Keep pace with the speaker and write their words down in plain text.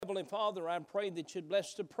Heavenly Father, I pray that you'd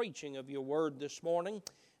bless the preaching of your word this morning.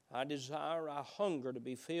 I hunger to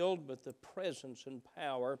be filled with the presence and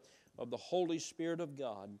power of the Holy Spirit of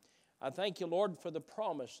God. I thank you, Lord, for the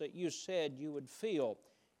promise that you said you would fill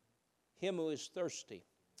him who is thirsty,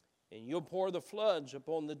 and you'll pour the floods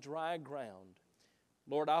upon the dry ground.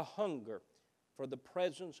 Lord, I hunger for the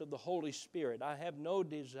presence of the Holy Spirit. I have no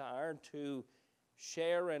desire to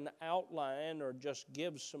share an outline or just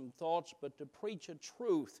give some thoughts, but to preach a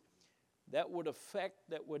truth that would affect,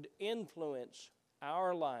 that would influence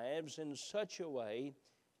our lives in such a way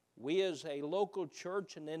we as a local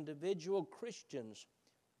church and individual Christians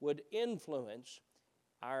would influence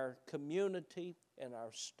our community and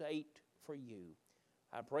our state for you.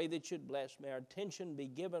 I pray that you'd bless. May our attention be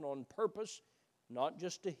given on purpose, not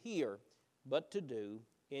just to hear, but to do.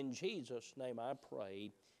 In Jesus' name I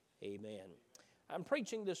pray, amen. I'm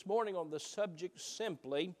preaching this morning on the subject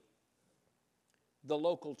simply, the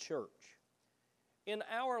local church. In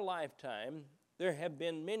our lifetime, there have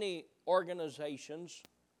been many organizations,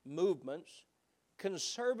 movements,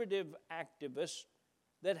 conservative activists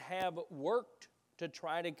that have worked to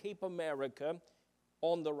try to keep America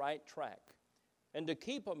on the right track and to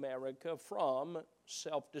keep America from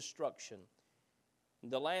self-destruction. In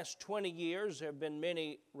the last 20 years, there have been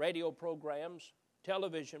many radio programs,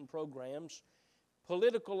 television programs,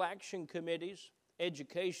 political action committees,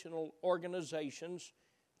 educational organizations,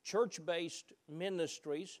 church-based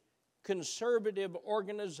ministries, conservative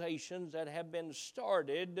organizations that have been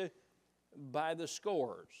started by the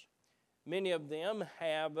scores. Many of them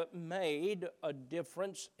have made a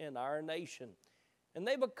difference in our nation, and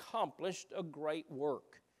they've accomplished a great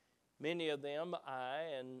work. Many of them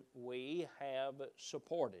we have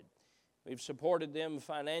supported. We've supported them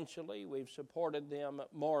financially. We've supported them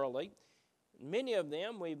morally. Many of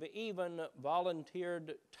them we've even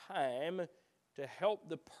volunteered time to help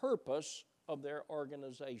the purpose of their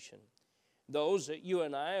organization. Those that you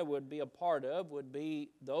and I would be a part of would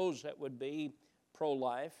be those that would be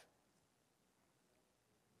pro-life,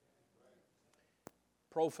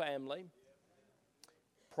 pro-family,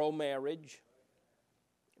 pro-marriage,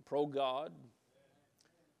 pro-God,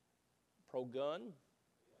 pro-gun,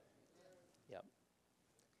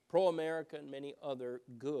 pro-America, and many other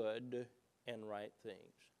good and right things.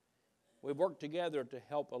 We've worked together to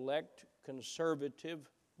help elect conservative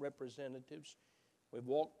representatives. We've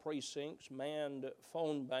walked precincts, manned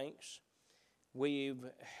phone banks. We've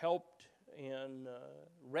helped in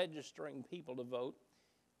registering people to vote.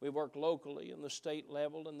 We've worked locally in the state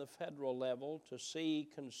level and the federal level to see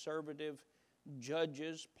conservative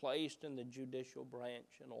judges placed in the judicial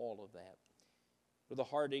branch and all of that. Brother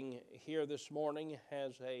Harding here this morning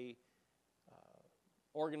has a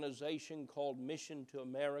organization called Mission to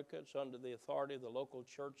America. It's under the authority of the local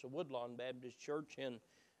church, the Woodlawn Baptist Church in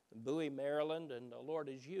Bowie, Maryland, and the Lord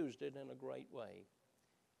has used it in a great way.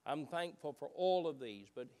 I'm thankful for all of these,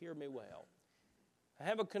 but hear me well. I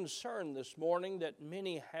have a concern this morning that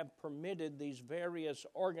many have permitted these various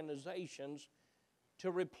organizations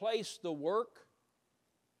to replace the work,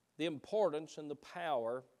 the importance, and the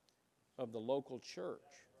power of the local church.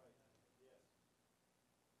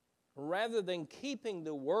 Rather than keeping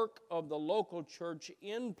the work of the local church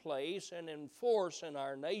in place and in force in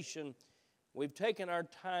our nation, we've taken our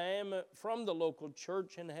time from the local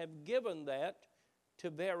church and have given that to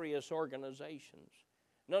various organizations.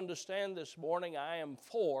 And understand this morning, I am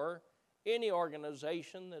for any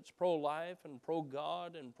organization that's pro-life and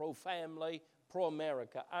pro-God and pro-family,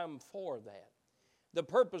 pro-America. I'm for that. The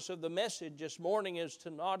purpose of the message this morning is to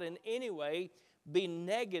not in any way be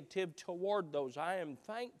negative toward those. I am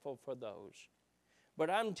thankful for those. But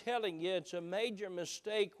I'm telling you, it's a major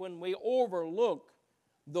mistake when we overlook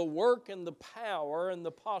the work and the power and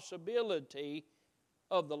the possibility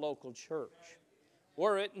of the local church.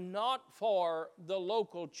 Were it not for the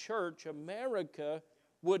local church, America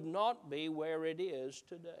would not be where it is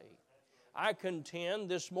today. I contend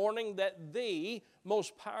this morning that the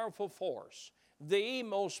most powerful force, the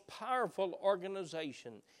most powerful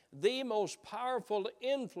organization, the most powerful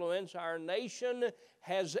influence our nation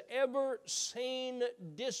has ever seen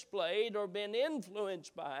displayed or been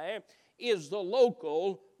influenced by is the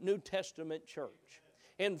local New Testament church.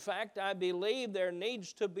 In fact, I believe there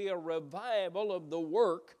needs to be a revival of the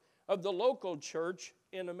work of the local church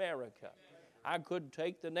in America. I could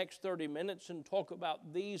take the next 30 minutes and talk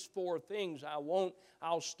about these four things.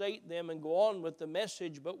 I'll state them and go on with the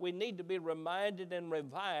message, but we need to be reminded and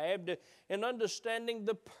revived in understanding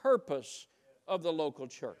the purpose of the local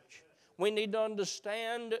church. We need to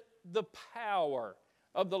understand the power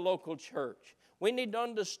of the local church. We need to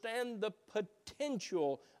understand the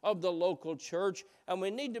potential of the local church, and we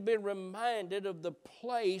need to be reminded of the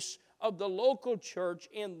place of the local church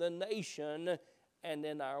in the nation and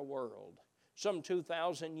in our world. Some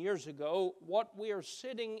 2,000 years ago, what we are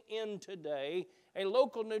sitting in today, a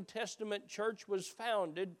local New Testament church was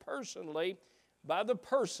founded personally by the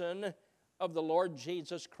person of the Lord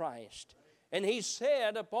Jesus Christ. And He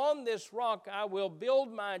said, upon this rock I will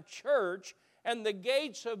build my church, and the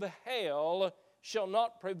gates of hell shall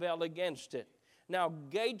not prevail against it. Now,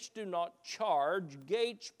 gates do not charge.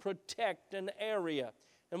 Gates protect an area.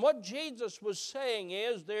 And what Jesus was saying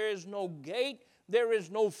is there is no gate, there is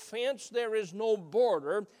no fence, there is no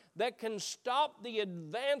border that can stop the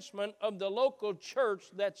advancement of the local church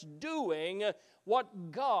that's doing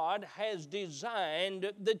what God has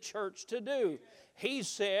designed the church to do. He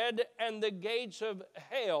said, and the gates of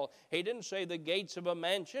hell. He didn't say the gates of a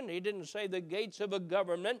mansion. He didn't say the gates of a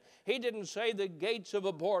government. He didn't say the gates of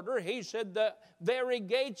a border. He said the very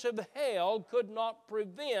gates of hell could not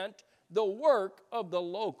prevent the work of the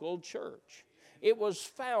local church. It was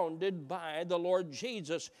founded by the Lord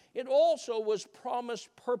Jesus. It also was promised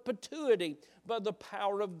perpetuity by the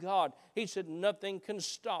power of God. He said nothing can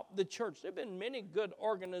stop the church. There have been many good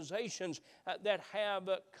organizations that have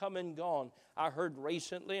come and gone. I heard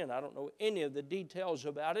recently, and I don't know any of the details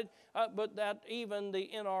about it, but that even the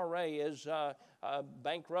NRA is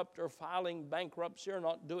bankrupt or filing bankruptcy or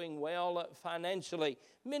not doing well financially.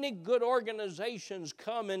 Many good organizations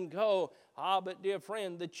come and go. But dear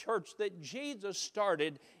friend, the church that Jesus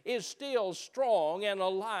started is still strong and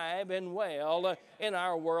alive and well in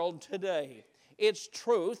our world today. Its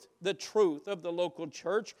truth, the truth of the local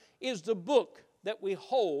church, is the book that we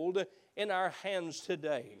hold in our hands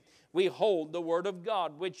today. We hold the Word of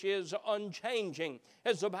God, which is unchanging.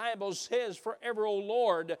 As the Bible says, forever, O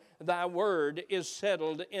Lord, thy word is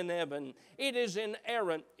settled in heaven. It is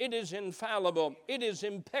inerrant. It is infallible. It is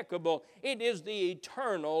impeccable. It is the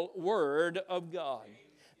eternal Word of God.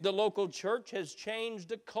 The local church has changed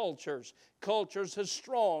the cultures. Cultures as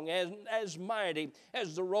strong and as mighty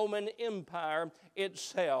as the Roman Empire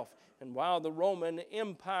itself. And while the Roman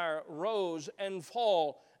Empire rose and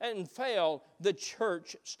fell, the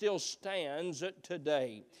church still stands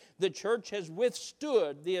today. The church has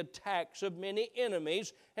withstood the attacks of many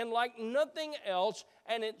enemies, and like nothing else,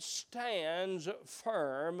 and it stands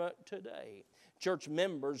firm today. Church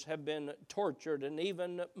members have been tortured and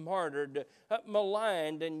even martyred,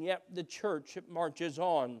 maligned, and yet the church marches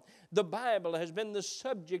on. The Bible has been the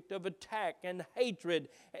subject of attack and hatred,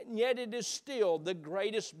 and yet it is still the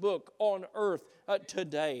greatest book on earth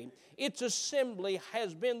today. Its assembly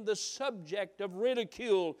has been the subject of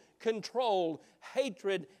ridicule, control,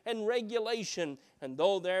 hatred, and regulation. And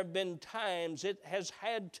though there have been times it has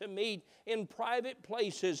had to meet in private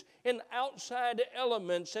places, in outside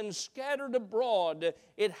elements, and scattered abroad,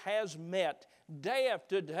 it has met day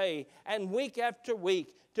after day and week after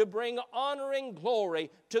week to bring honor and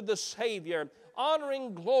glory to the Savior, honor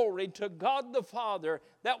and glory to God the Father,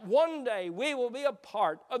 that one day we will be a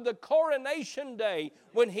part of the coronation day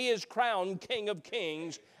when He is crowned King of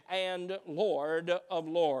Kings and Lord of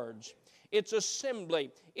Lords. Its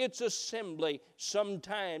assembly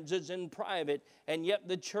sometimes is in private, and yet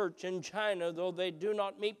the church in China, though they do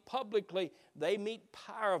not meet publicly, they meet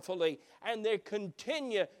powerfully, and they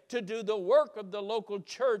continue to do the work of the local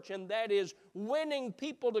church, and that is winning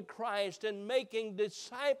people to Christ and making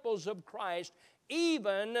disciples of Christ,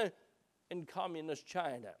 even in communist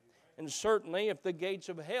China. And certainly, if the gates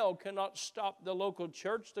of hell cannot stop the local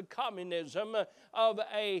church, the communism of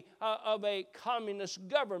a communist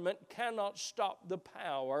government cannot stop the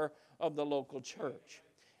power of the local church.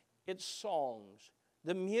 Its songs,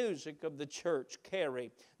 the music of the church carry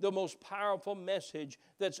the most powerful message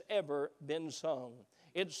that's ever been sung.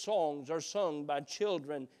 Its songs are sung by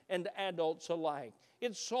children and adults alike.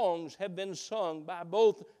 Its songs have been sung by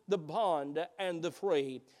both the bond and the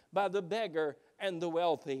free, by the beggar and the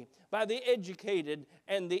wealthy, by the educated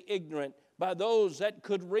and the ignorant, by those that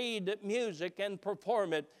could read music and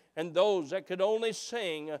perform it, and those that could only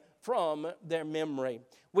sing from their memory.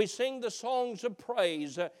 We sing the songs of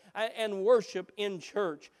praise and worship in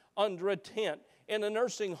church, under a tent, in a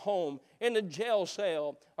nursing home, in a jail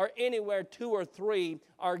cell, or anywhere two or three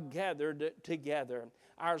are gathered together.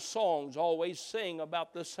 Our songs always sing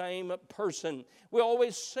about the same person. We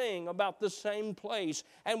always sing about the same place,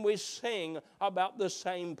 and we sing about the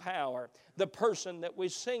same power. The person that we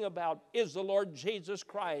sing about is the Lord Jesus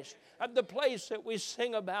Christ. The place that we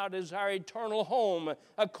sing about is our eternal home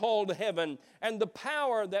called heaven. And the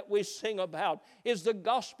power that we sing about is the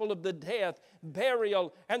gospel of the death,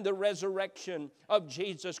 burial, and the resurrection of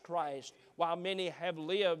Jesus Christ. while many have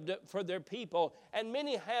lived for their people, and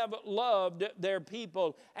many have loved their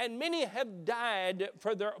people, and many have died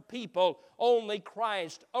for their people, only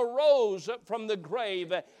Christ arose from the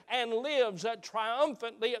grave and lives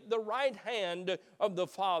triumphantly at the right hand of the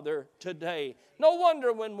Father today. No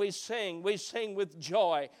wonder when we sing with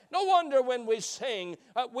joy. No wonder when we sing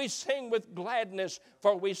with gladness,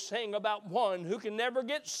 for we sing about one who can never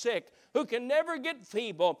get sick, who can never get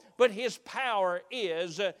feeble, but His power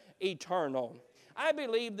is eternal. I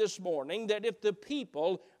believe this morning that if the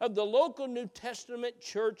people of the local New Testament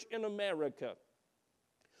church in America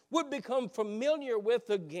would become familiar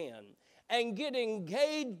with again and get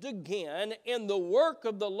engaged again in the work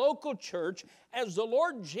of the local church as the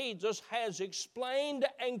Lord Jesus has explained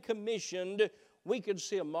and commissioned, we could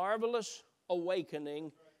see a marvelous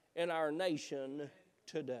awakening in our nation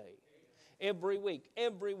today. Every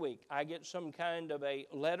week, I get some kind of a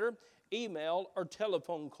letter, email, or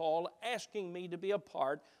telephone call asking me to be a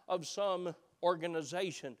part of some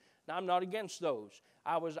organization. Now, I'm not against those.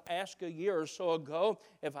 I was asked a year or so ago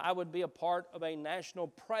if I would be a part of a national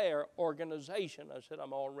prayer organization. I said,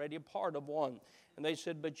 I'm already a part of one. And they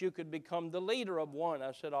said, but you could become the leader of one.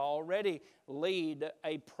 I said, I already lead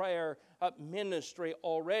a prayer ministry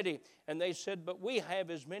already. And they said, but we have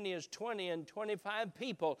as many as 20 and 25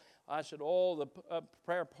 people. I said, the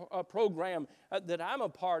prayer program that I'm a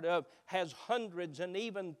part of has hundreds and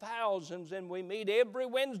even thousands, and we meet every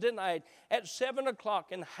Wednesday night at 7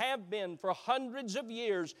 o'clock and have been for hundreds of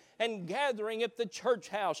years and gathering at the church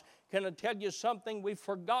house. Can I tell you something? We've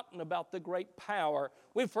forgotten about the great power.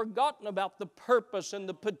 We've forgotten about the purpose and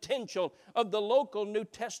the potential of the local New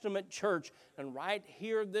Testament church. And right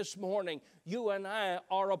here this morning, you and I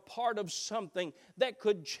are a part of something that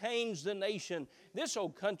could change the nation. This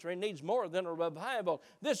old country needs more than a revival.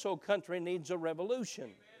 This old country needs a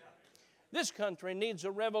revolution. This country needs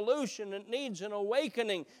a revolution. It needs an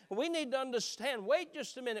awakening. We need to understand, wait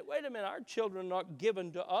just a minute. Our children are not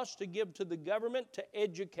given to us to give to the government to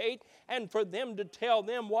educate and for them to tell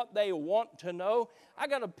them what they want to know. I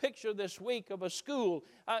got a picture this week of a school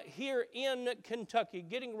here in Kentucky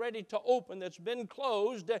getting ready to open that's been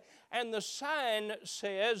closed, and the sign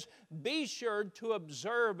says, be sure to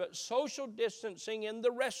observe social distancing in the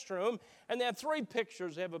restroom. And they have three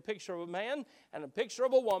pictures. They have a picture of a man and a picture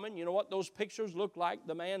of a woman. You know what those pictures look like?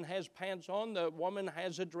 The man has pants on, the woman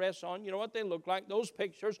has a dress on. You know what they look like, those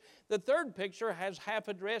pictures. The third picture has half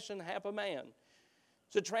a dress and half a man.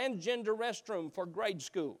 It's a transgender restroom for grade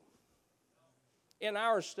school in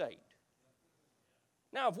our state.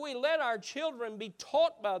 Now, if we let our children be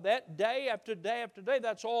taught by that day after day after day,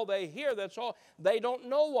 that's all they hear. That's all. They don't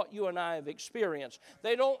know what you and I have experienced.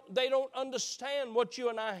 They don't understand what you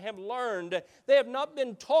and I have learned. They have not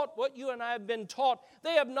been taught what you and I have been taught.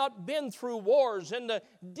 They have not been through wars and the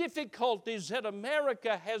difficulties that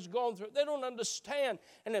America has gone through. They don't understand.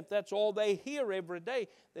 And if that's all they hear every day,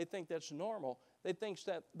 they think that's normal. They think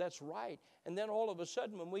that's right. And then all of a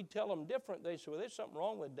sudden, when we tell them different, they say, well, there's something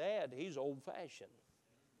wrong with Dad. He's old-fashioned.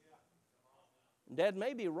 Dad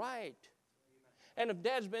may be right. And if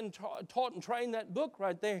Dad's been taught and trained that book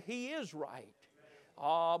right there, he is right.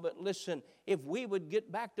 But listen, if we would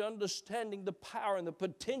get back to understanding the power and the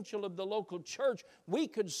potential of the local church, we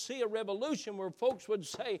could see a revolution where folks would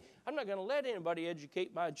say, I'm not going to let anybody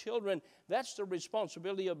educate my children. That's the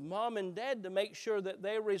responsibility of mom and dad to make sure that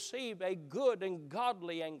they receive a good and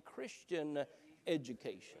godly and Christian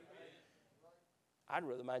education. I'd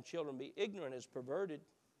rather my children be ignorant as perverted.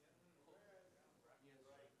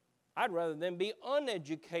 I'd rather them be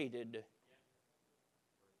uneducated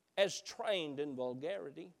as trained in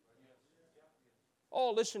vulgarity.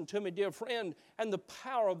 Oh, listen to me, dear friend, and the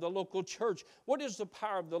power of the local church. What is the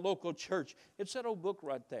power of the local church? It's that old book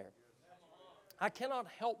right there. I cannot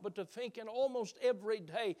help but to think in almost every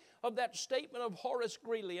day of that statement of Horace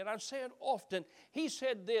Greeley, and I say it often. He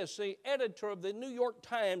said this, the editor of the New York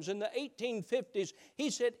Times in the 1850s, he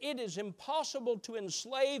said, it is impossible to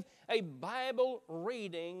enslave a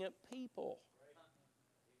Bible-reading people.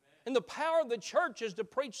 And the power of the church is to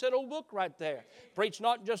preach that old book right there. Preach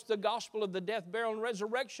not just the gospel of the death, burial, and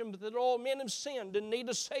resurrection, but that all men have sinned and need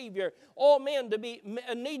a Savior. All men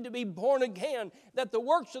need to be born again. That the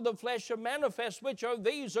works of the flesh are manifest, which are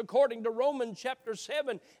these, according to Romans chapter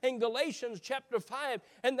 7 and Galatians chapter 5.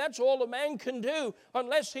 And that's all a man can do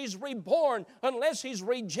unless he's reborn, unless he's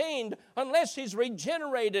regened, unless he's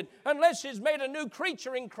regenerated, unless he's made a new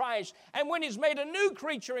creature in Christ. And when he's made a new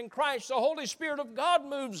creature in Christ, the Holy Spirit of God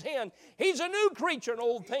moves in. He's a new creature, and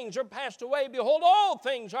old things are passed away. Behold, all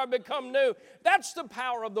things are become new. That's the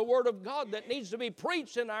power of the Word of God that needs to be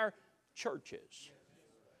preached in our churches.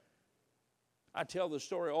 I tell the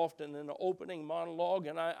story often in the opening monologue,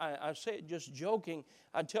 and I say it just joking.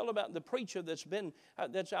 I tell about the preacher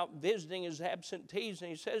that's out visiting his absentees, and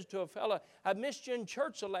he says to a fella, "I missed you in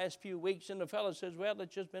church the last few weeks." And the fella says, "Well,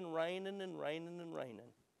 it's just been raining and raining and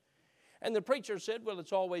raining." And the preacher said, "Well,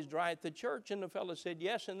 it's always dry at the church." And the fella said,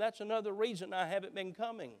 "Yes, and that's another reason I haven't been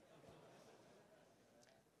coming."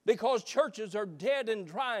 Because churches are dead and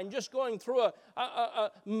dry and just going through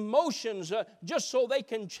motions just so they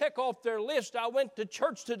can check off their list. I went to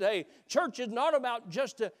church today. Church is not about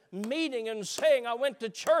just a meeting and saying I went to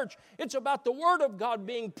church. It's about the Word of God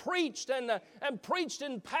being preached and preached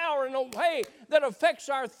in power in a way that affects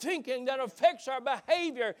our thinking, that affects our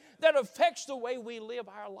behavior, that affects the way we live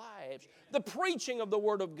our lives. The preaching of the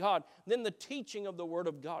Word of God, then the teaching of the Word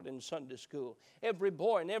of God in Sunday school. Every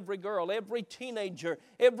boy and every girl, every teenager,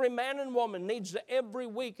 every man and woman needs to every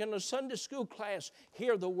week in a Sunday school class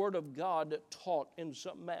hear the Word of God taught in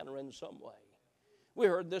some manner, in some way. We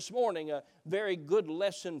heard this morning a very good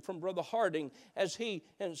lesson from Brother Harding as he,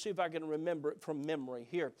 and see if I can remember it from memory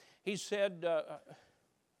here. He said, I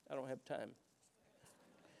don't have time.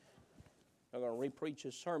 I'm going to re-preach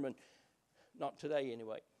his sermon. Not today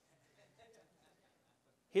anyway.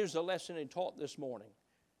 Here's the lesson he taught this morning.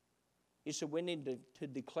 He said we need to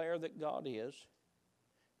declare that God is,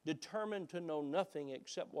 determined to know nothing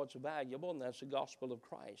except what's valuable, and that's the gospel of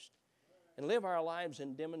Christ, and live our lives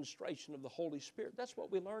in demonstration of the Holy Spirit. That's what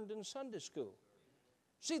we learned in Sunday school.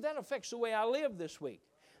 See, that affects the way I live this week.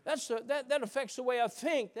 That affects the way I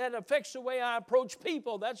think. That affects the way I approach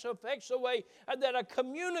people. That affects the way that I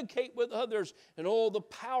communicate with others. And the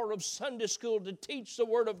power of Sunday school to teach the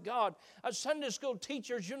Word of God. Sunday school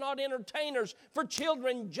teachers, you're not entertainers for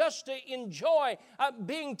children just to enjoy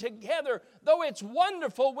being together. Though it's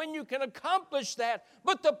wonderful when you can accomplish that.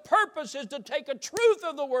 But the purpose is to take a truth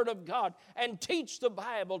of the Word of God and teach the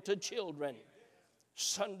Bible to children.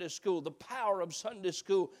 Sunday school, the power of Sunday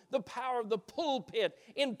school, the power of the pulpit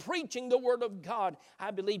in preaching the Word of God.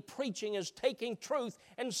 I believe preaching is taking truth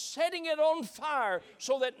and setting it on fire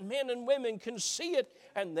so that men and women can see it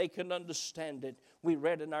and they can understand it. We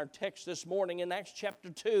read in our text this morning in Acts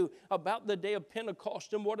chapter 2 about the day of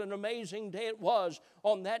Pentecost and what an amazing day it was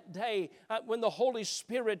on that day when the Holy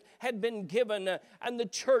Spirit had been given and the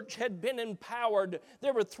church had been empowered.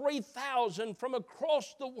 There were 3,000 from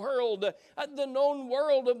across the world, the known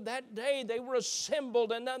world of that day. They were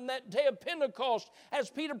assembled, and on that day of Pentecost,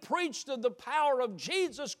 as Peter preached of the power of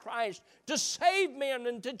Jesus Christ to save men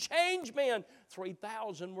and to change men,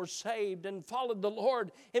 3,000 were saved and followed the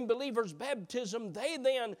Lord in believers' baptism. They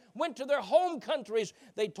then went to their home countries.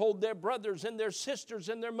 They told their brothers and their sisters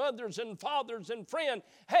and their mothers and fathers and friends,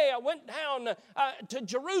 "Hey, I went down to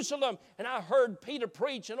Jerusalem and I heard Peter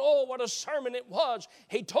preach, and what a sermon it was.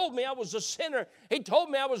 He told me I was a sinner. He told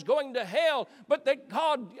me I was going to hell, but that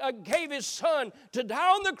God gave His Son to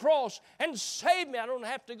die on the cross and save me. I don't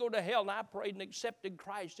have to go to hell." And I prayed and accepted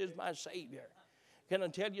Christ as my Savior. Can I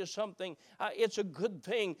tell you something? It's a good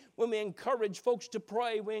thing when we encourage folks to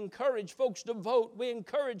pray, we encourage folks to vote, we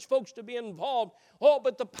encourage folks to be involved.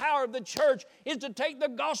 But the power of the church is to take the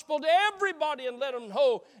gospel to everybody and let them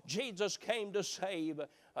know Jesus came to save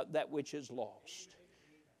that which is lost.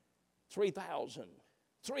 3,000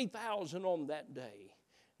 on that day.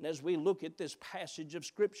 And as we look at this passage of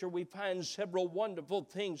Scripture, we find several wonderful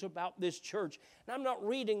things about this church. And I'm not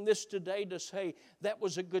reading this today to say that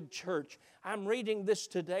was a good church. I'm reading this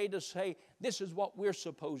today to say this is what we're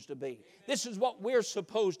supposed to be. This is what we're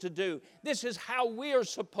supposed to do. This is how we're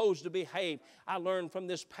supposed to behave. I learned from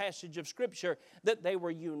this passage of Scripture that they were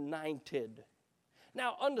united.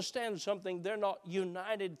 Now, understand something. They're not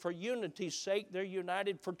united for unity's sake. They're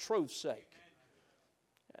united for truth's sake.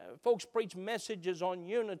 Folks preach messages on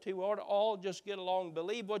unity. We ought to all just get along,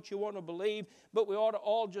 believe what you want to believe, but we ought to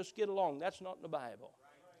all just get along. That's not in the Bible.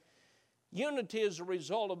 Unity is a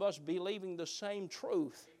result of us believing the same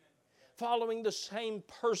truth, following the same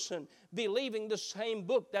person, believing the same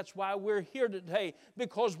book. That's why we're here today,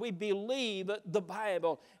 because we believe the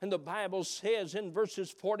Bible. And the Bible says in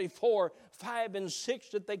verses 44, 5, and 6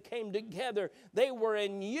 that they came together. They were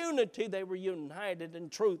in unity. They were united in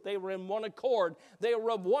truth. They were in one accord. They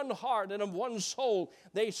were of one heart and of one soul.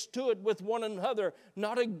 They stood with one another,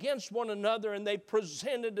 not against one another, and they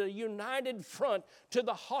presented a united front to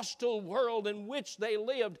the hostile world in which they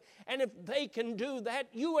lived. And if they can do that,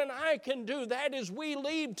 you and I can do that as we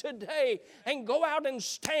leave today and go out and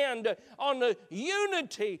stand on the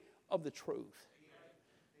unity of the truth.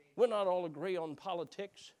 We'll not all agree on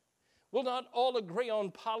politics. We'll not all agree on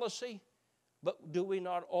policy. But do we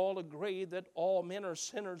not all agree that all men are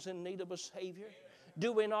sinners in need of a Savior?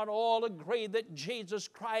 Do we not all agree that Jesus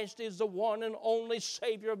Christ is the one and only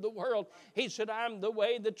Savior of the world? He said, I'm the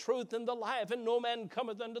way, the truth, and the life, and no man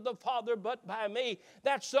cometh unto the Father but by me.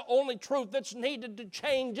 That's the only truth that's needed to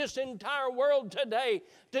change this entire world today,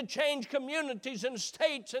 to change communities and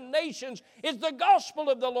states and nations, is the gospel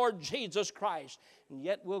of the Lord Jesus Christ. And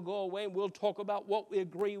yet we'll go away and we'll talk about what we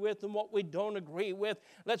agree with and what we don't agree with.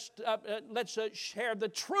 Let's share the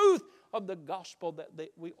truth of the gospel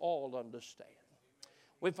that we all understand.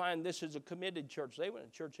 We find this is a committed church. They went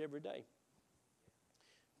to church every day.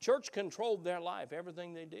 Church controlled their life,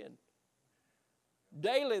 everything they did.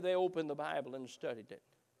 Daily they opened the Bible and studied it.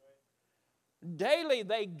 Daily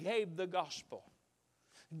they gave the gospel.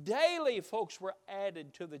 Daily folks were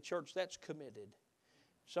added to the church. That's committed.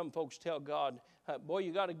 Some folks tell God, boy,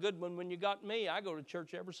 you got a good one when you got me. I go to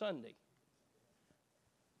church every Sunday.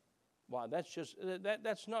 Why,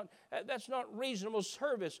 that's not reasonable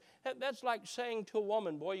service. That's like saying to a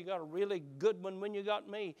woman, boy, you got a really good one when you got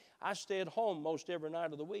me. I stay at home most every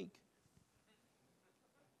night of the week.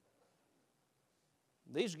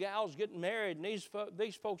 These gals getting married and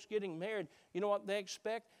these folks getting married, you know what they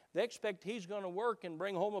expect? They expect he's going to work and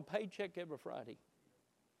bring home a paycheck every Friday.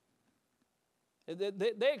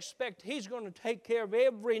 They expect he's going to take care of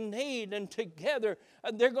every need, and together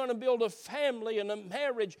they're going to build a family and a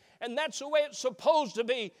marriage, and that's the way it's supposed to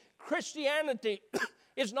be. Christianity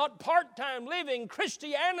is not part-time living.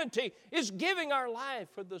 Christianity is giving our life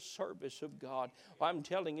for the service of God. I'm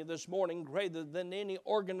telling you this morning, greater than any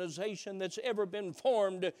organization that's ever been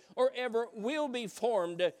formed or ever will be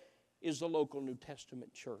formed is the local New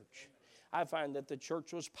Testament church. I find that the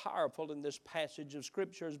church was powerful in this passage of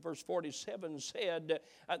Scripture. As verse 47 said,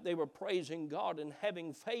 they were praising God and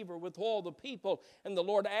having favor with all the people. And the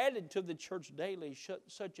Lord added to the church daily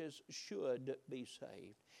such as should be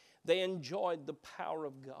saved. They enjoyed the power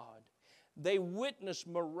of God. They witnessed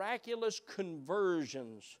miraculous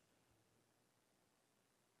conversions.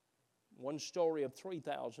 One story of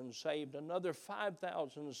 3,000 saved, another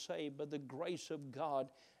 5,000 saved by the grace of God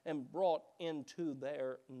and brought into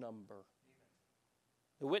their number.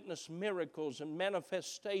 They witnessed miracles and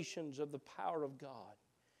manifestations of the power of God.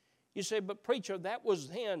 You say, but preacher, that was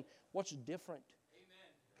then. What's different?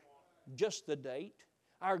 Amen. Just the date.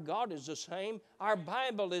 Our God is the same. Our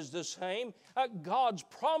Bible is the same. God's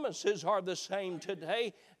promises are the same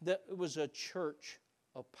today. It was a church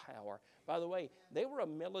of power. By the way, they were a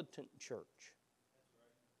militant church.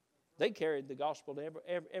 They carried the gospel to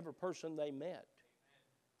every person they met.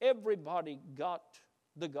 Everybody got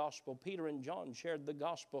the gospel. Peter and John shared the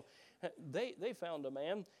gospel. They found a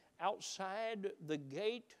man outside the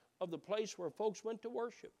gate of the place where folks went to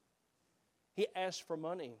worship. He asked for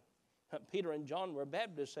money. Peter and John were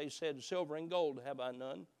Baptists. They said, silver and gold have I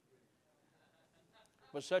none,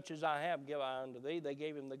 but such as I have give I unto thee. They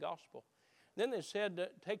gave him the gospel. Then they said,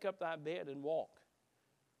 take up thy bed and walk.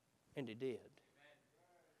 And he did.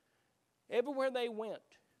 Everywhere they went,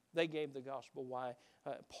 they gave the gospel. Why?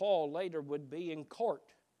 Paul later would be in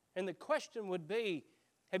court. And the question would be,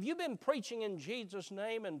 have you been preaching in Jesus'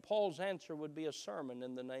 name? And Paul's answer would be a sermon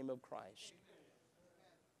in the name of Christ.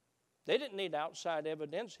 They didn't need outside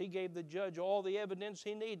evidence. He gave the judge all the evidence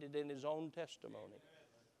he needed in his own testimony.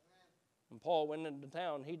 When Paul went into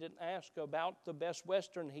town, he didn't ask about the Best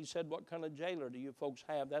Western. He said, what kind of jailer do you folks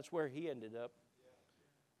have? That's where he ended up.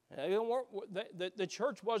 The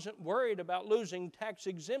church wasn't worried about losing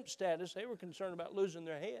tax-exempt status. They were concerned about losing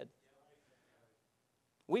their head.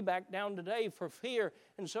 We back down today for fear,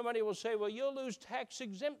 and somebody will say, well, you'll lose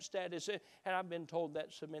tax-exempt status. And I've been told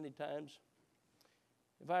that so many times.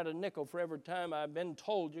 If I had a nickel for every time I've been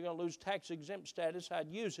told you're going to lose tax-exempt status,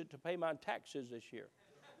 I'd use it to pay my taxes this year.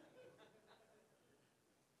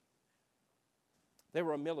 They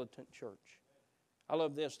were a militant church. I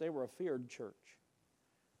love this. They were a feared church.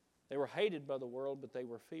 They were hated by the world, but they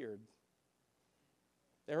were feared.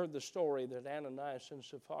 They heard the story that Ananias and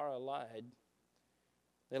Sapphira lied.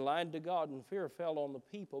 They lied to God, and fear fell on the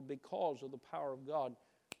people because of the power of God.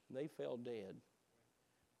 And they fell dead.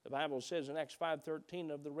 The Bible says in Acts 5:13,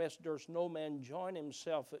 of the rest durst no man join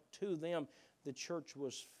himself to them. The church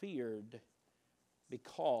was feared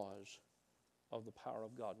because of the power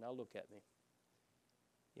of God. Now look at me.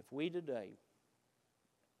 If we today,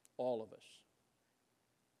 all of us,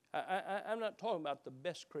 I'm not talking about the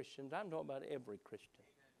best Christians, I'm talking about every Christian.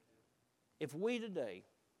 If we today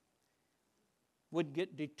would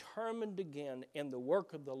get determined again in the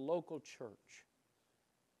work of the local church,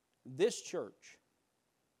 this church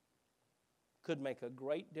could make a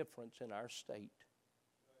great difference in our state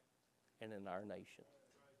and in our nation.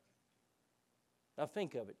 Now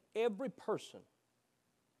think of it. Every person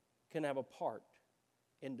can have a part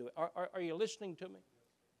into it. Are you listening to me?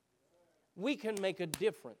 We can make a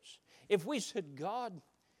difference. If we said, God,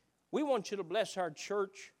 we want you to bless our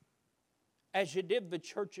church as you did the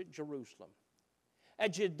church at Jerusalem,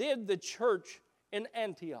 as you did the church in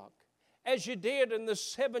Antioch, as you did in the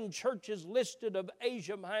 7 churches listed of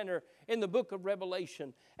Asia Minor in the book of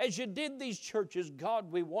Revelation, as you did these churches,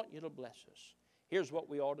 God, we want you to bless us. Here's what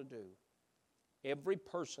we ought to do. Every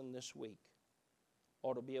person this week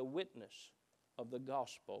ought to be a witness of the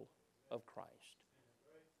gospel of Christ.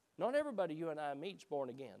 Not everybody you and I meet's born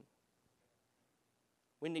again.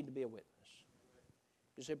 We need to be a witness.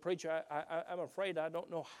 You say, preacher, I'm afraid I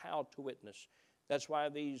don't know how to witness. That's why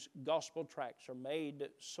these gospel tracts are made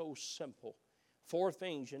so simple. 4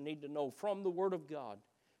 things you need to know from the Word of God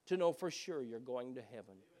to know for sure you're going to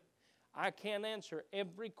heaven. I can't answer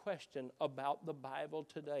every question about the Bible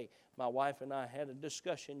today. My wife and I had a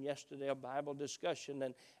discussion yesterday, a Bible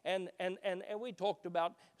discussion, and we talked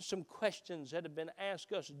about some questions that have been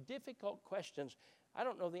asked us, difficult questions I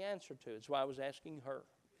don't know the answer to. It's why I was asking her.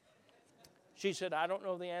 She said, I don't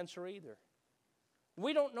know the answer either.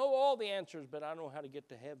 We don't know all the answers, but I know how to get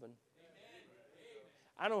to heaven.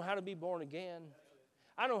 I know how to be born again.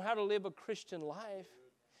 I know how to live a Christian life.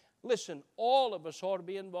 Listen, all of us ought to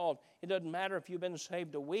be involved. It doesn't matter if you've been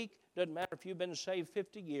saved a week. Doesn't matter if you've been saved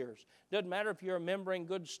 50 years. Doesn't matter if you're a member in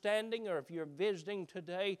good standing or if you're visiting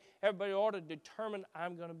today. Everybody ought to determine,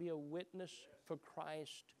 I'm going to be a witness for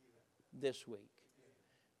Christ this week.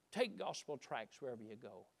 Take gospel tracts wherever you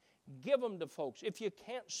go. Give them to folks. If you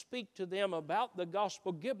can't speak to them about the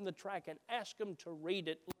gospel, give them the tract and ask them to read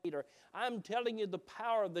it later. I'm telling you, the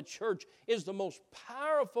power of the church is the most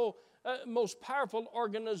powerful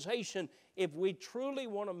organization. If we truly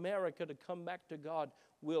want America to come back to God,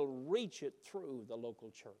 we'll reach it through the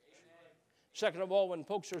local church. Second of all, when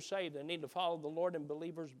folks are saved, they need to follow the Lord in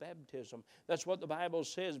believers' baptism. That's what the Bible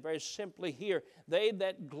says very simply here. They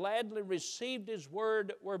that gladly received His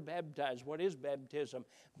word were baptized. What is baptism?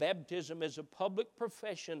 Baptism is a public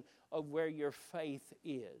profession of where your faith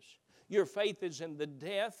is. Your faith is in the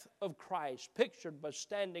death of Christ, pictured by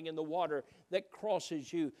standing in the water that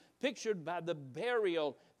crosses you, pictured by the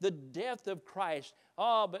burial, the death of Christ.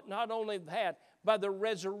 But not only that, by the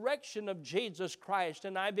resurrection of Jesus Christ.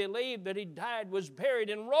 And I believe that He died, was buried,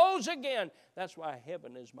 and rose again. That's why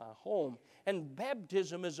heaven is my home. And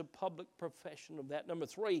baptism is a public profession of that. Number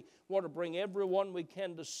 3, we want to bring everyone we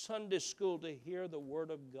can to Sunday school to hear the Word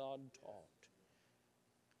of God taught.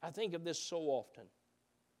 I think of this so often.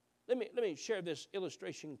 Let me share this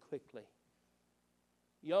illustration quickly.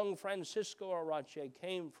 Young Francisco Arache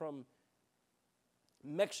came from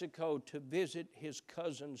Mexico to visit his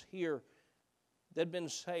cousins here that had been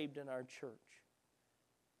saved in our church.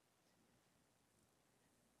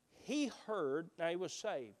 He heard, now he was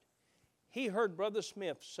saved, he heard Brother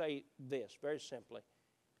Smith say this very simply.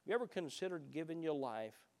 Have you ever considered giving your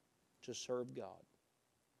life to serve God?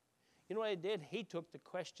 You know what he did? He took the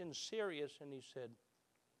question serious and he said,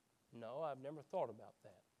 no, I've never thought about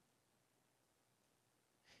that.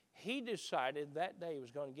 He decided that day he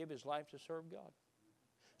was going to give his life to serve God.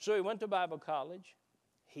 So he went to Bible college.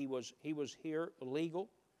 He was here legal.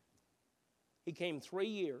 He came 3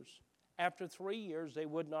 years. After 3 years, they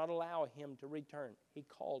would not allow him to return. He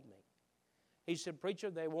called me. He said, preacher,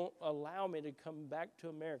 they won't allow me to come back to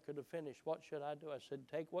America to finish. What should I do? I said,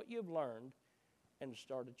 take what you've learned and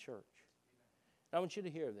start a church. Now, I want you to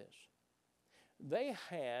hear this. They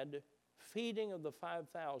had feeding of the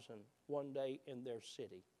 5,000 one day in their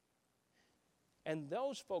city. And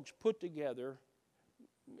those folks put together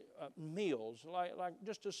meals, like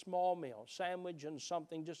just a small meal, sandwich and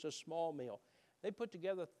something, just a small meal. They put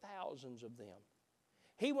together thousands of them.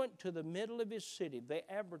 He went to the middle of his city. They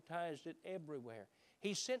advertised it everywhere.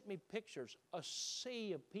 He sent me pictures. A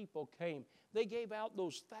sea of people came. They gave out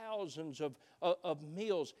those thousands of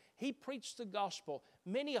meals. He preached the gospel.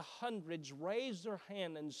 Many hundreds raised their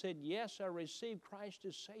hand and said, yes, I received Christ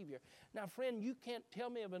as Savior. Now, friend, you can't tell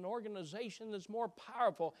me of an organization that's more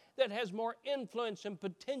powerful, that has more influence and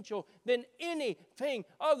potential than anything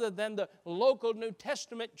other than the local New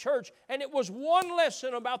Testament church. And it was one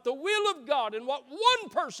lesson about the will of God and what one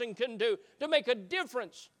person can do to make a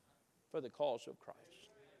difference for the cause of Christ.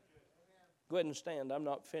 Go ahead and stand. I'm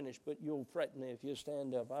not finished, but you'll fret me if you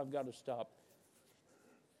stand up. I've got to stop.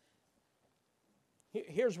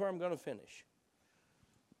 Here's where I'm going to finish.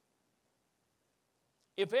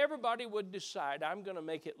 If everybody would decide, I'm going to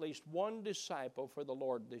make at least one disciple for the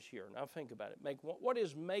Lord this year. Now think about it. What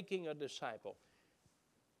is making a disciple?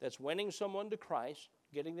 That's winning someone to Christ,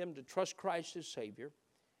 getting them to trust Christ as Savior.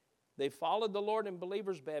 They followed the Lord in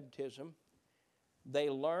believers' baptism. They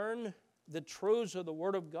learn the truths of the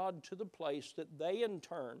Word of God to the place that they in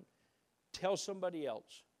turn tell somebody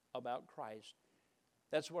else about Christ.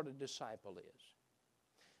 That's what a disciple is.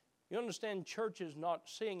 You understand, church is not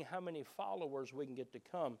seeing how many followers we can get to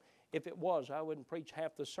come. If it was, I wouldn't preach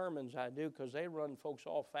half the sermons I do, because they run folks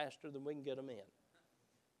off faster than we can get them in.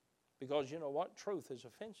 Because you know what? Truth is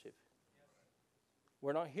offensive.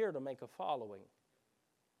 We're not here to make a following.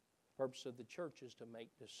 The purpose of the church is to make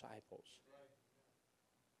disciples.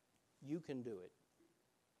 You can do it.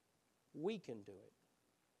 We can do it.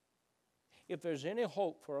 If there's any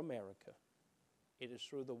hope for America, it is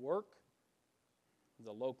through the work of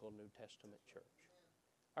the local New Testament church.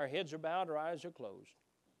 Our heads are bowed, our eyes are closed.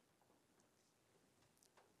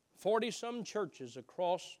 40-some churches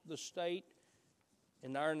across the state,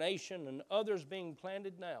 in our nation, and others being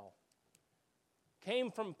planted now,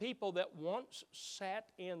 came from people that once sat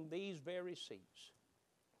in these very seats.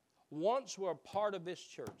 Once were a part of this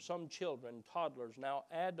church. Some children, toddlers, now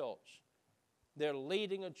adults. They're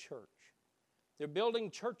leading a church. They're building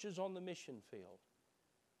churches on the mission field.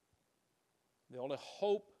 The only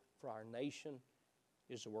hope for our nation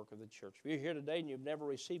is the work of the church. If you're here today and you've never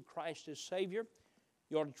received Christ as Savior,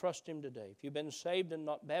 you ought to trust Him today. If you've been saved and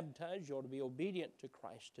not baptized, you ought to be obedient to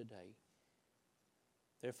Christ today.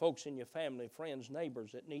 There are folks in your family, friends,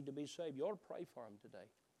 neighbors that need to be saved. You ought to pray for them today.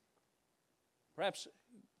 Perhaps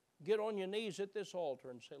get on your knees at this altar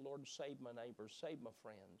and say, Lord, save my neighbors, save my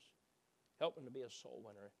friends. Help them to be a soul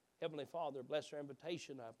winner. Heavenly Father, bless their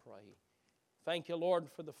invitation, I pray. Thank you, Lord,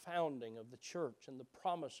 for the founding of the church and the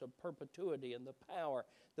promise of perpetuity and the power,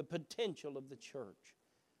 the potential of the church.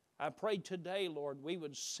 I pray today, Lord, we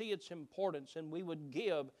would see its importance and we would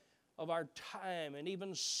give of our time and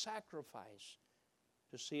even sacrifice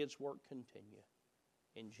to see its work continue.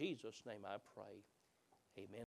 In Jesus' name I pray. Amen.